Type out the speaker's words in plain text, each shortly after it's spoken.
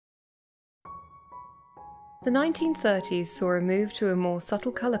The 1930s saw a move to a more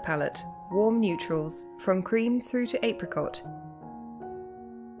subtle colour palette, warm neutrals, from cream through to apricot.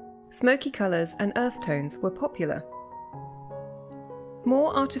 Smoky colours and earth tones were popular.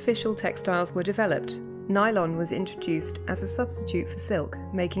 More artificial textiles were developed. Nylon was introduced as a substitute for silk,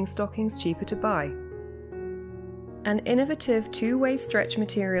 making stockings cheaper to buy. An innovative two-way stretch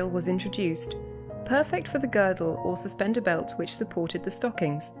material was introduced, perfect for the girdle or suspender belt which supported the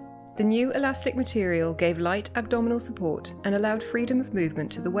stockings. The new elastic material gave light abdominal support and allowed freedom of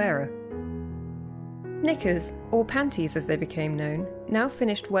movement to the wearer. Knickers, or panties as they became known, now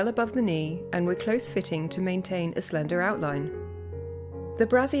finished well above the knee and were close-fitting to maintain a slender outline. The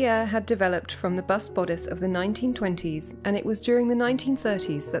brassiere had developed from the bust bodice of the 1920s, and it was during the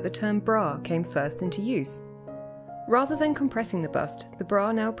 1930s that the term bra came first into use. Rather than compressing the bust, the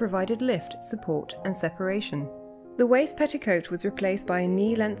bra now provided lift, support and separation. The waist petticoat was replaced by a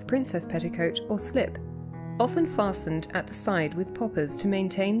knee-length princess petticoat or slip, often fastened at the side with poppers to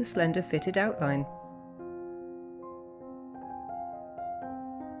maintain the slender fitted outline.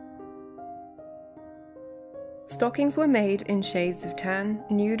 Stockings were made in shades of tan,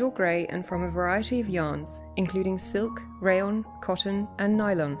 nude or grey and from a variety of yarns, including silk, rayon, cotton and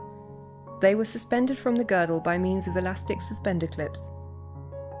nylon. They were suspended from the girdle by means of elastic suspender clips.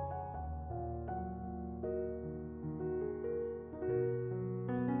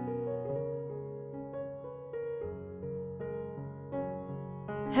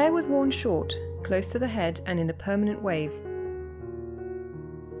 Hair was worn short, close to the head and in a permanent wave.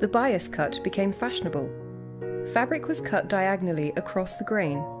 The bias cut became fashionable. Fabric was cut diagonally across the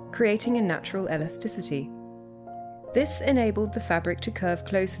grain, creating a natural elasticity. This enabled the fabric to curve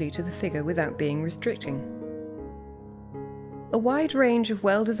closely to the figure without being restricting. A wide range of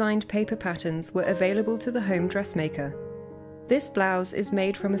well-designed paper patterns were available to the home dressmaker. This blouse is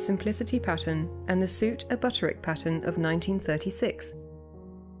made from a simplicity pattern and the suit a butterick pattern of 1936.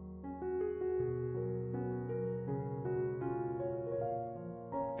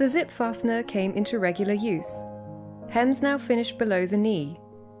 The zip fastener came into regular use. Hems now finished below the knee.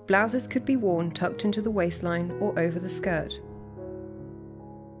 Blouses could be worn tucked into the waistline or over the skirt.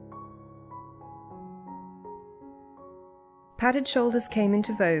 Padded shoulders came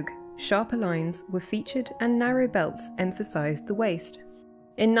into vogue, sharper lines were featured and narrow belts emphasized the waist.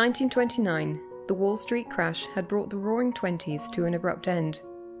 In 1929, the Wall Street crash had brought the Roaring Twenties to an abrupt end.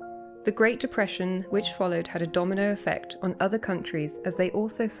 The Great Depression, which followed, had a domino effect on other countries as they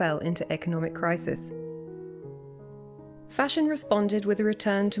also fell into economic crisis. Fashion responded with a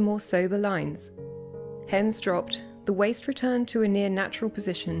return to more sober lines. Hems dropped, the waist returned to a near-natural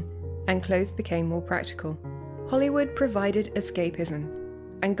position, and clothes became more practical. Hollywood provided escapism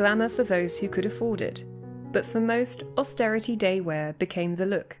and glamour for those who could afford it, but for most, austerity day wear became the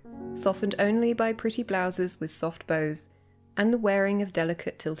look, softened only by pretty blouses with soft bows and the wearing of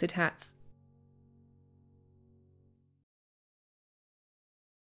delicate tilted hats.